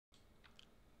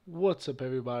What's up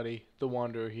everybody, The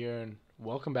Wanderer here, and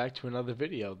welcome back to another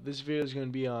video. This video is going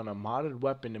to be on a modded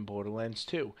weapon in Borderlands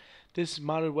 2. This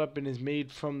modded weapon is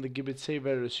made from the Gibbed Code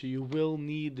editor, so you will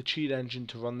need the cheat engine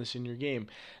to run this in your game.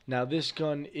 Now this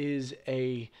gun is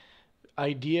a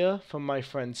idea from my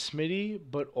friend Smitty,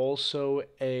 but also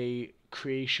a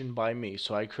creation by me.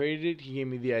 So I created it, he gave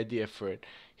me the idea for it.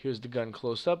 Here's the gun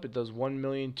close up. It does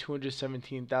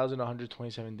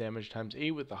 1,217,127 damage times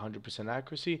 8 with 100%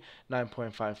 accuracy,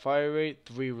 9.5 fire rate,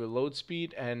 3 reload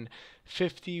speed, and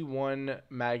 51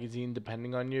 magazine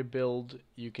depending on your build.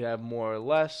 You can have more or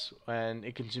less, and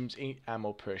it consumes 8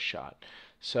 ammo per shot.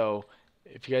 So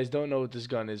if you guys don't know what this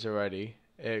gun is already,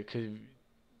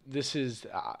 this is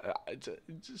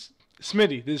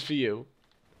Smitty, this is for you.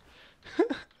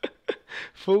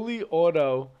 Fully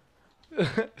auto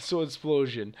sword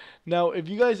explosion. Now, if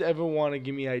you guys ever want to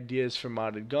give me ideas for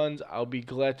modded guns, I'll be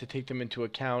glad to take them into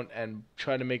account and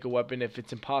try to make a weapon. If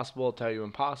it's impossible, I'll tell you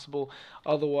impossible.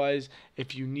 Otherwise,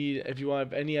 if you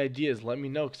have any ideas, let me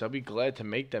know, because I'll be glad to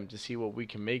make them to see what we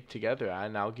can make together.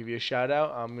 And I'll give you a shout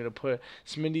out. I'm gonna put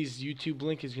Smitty's YouTube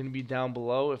link is gonna be down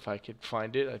below if I could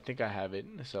find it. I think I have it.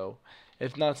 So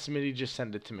if not, Smitty, just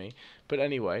send it to me. But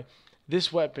anyway,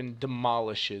 this weapon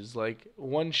demolishes. Like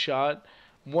one shot,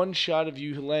 if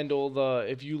you land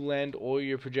all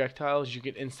your projectiles, you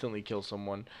can instantly kill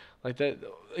someone like that.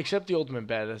 Except the ultimate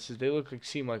badasses, they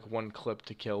seem like one clip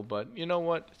to kill, but you know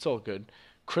what, it's all good.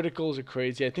 Criticals are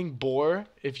crazy. I think bore,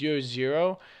 if you're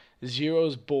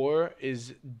zero's bore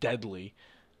is deadly.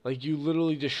 Like you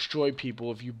literally destroy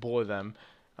people if you bore them.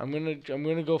 I'm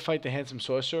gonna go fight the Handsome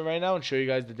Sorcerer right now and show you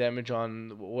guys the damage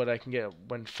on what I can get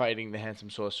when fighting the Handsome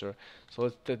Sorcerer.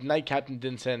 So the Knight Captain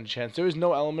didn't stand a chance. There is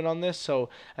no element on this,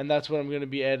 and that's what I'm gonna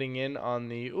be adding in on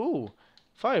the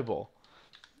Fireball.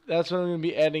 That's what I'm gonna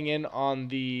be adding in on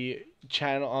the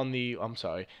channel in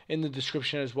the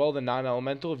description as well. The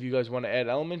non-elemental. If you guys want to add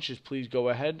elements, just please go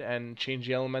ahead and change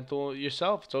the elemental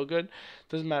yourself. It's all good.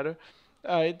 Doesn't matter.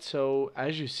 Alright, so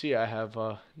as you see, I have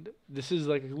this is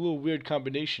like a little weird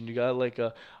combination. You got like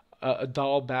a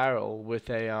doll barrel with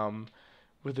a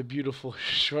beautiful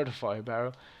shorter fire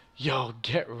barrel. Yo,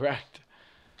 get wrecked.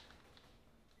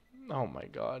 Oh my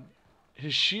god.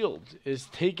 His shield is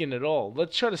taking it all.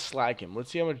 Let's try to slag him. Let's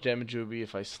see how much damage it would be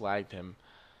if I slagged him.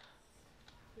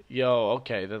 Yo,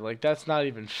 okay, that's not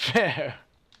even fair.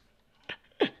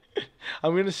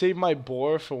 I'm going to save my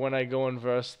bore for when I go and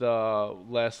verse the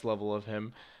last level of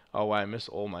him. Oh, wow, I missed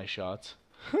all my shots.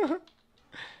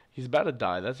 He's about to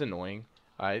die. That's annoying.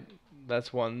 Alright,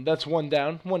 that's one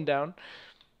down. One down.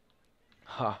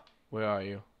 Huh, where are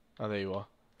you? Oh, there you are.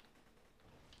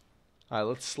 Alright,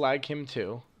 let's slag him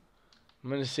too.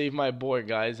 I'm going to save my board,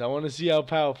 guys. I want to see how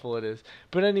powerful it is.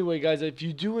 But anyway, guys, if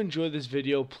you do enjoy this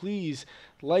video, please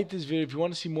like this video. If you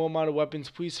want to see more modded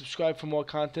weapons, please subscribe for more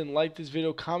content. Like this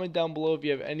video. Comment down below if you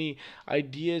have any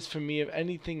ideas for me of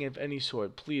anything of any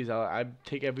sort. Please, I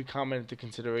take every comment into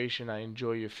consideration. I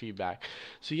enjoy your feedback.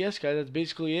 So yes, guys, that's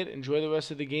basically it. Enjoy the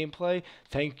rest of the gameplay.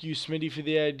 Thank you, Smitty, for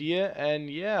the idea. And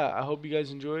yeah, I hope you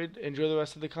guys enjoyed. Enjoy the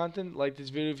rest of the content. Like this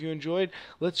video if you enjoyed.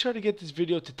 Let's try to get this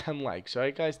video to 10 likes.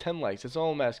 Alright, guys, 10 likes. That's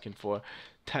all I'm asking for.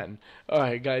 10.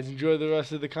 Alright, guys, enjoy the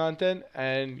rest of the content.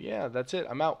 And yeah, that's it.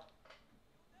 I'm out.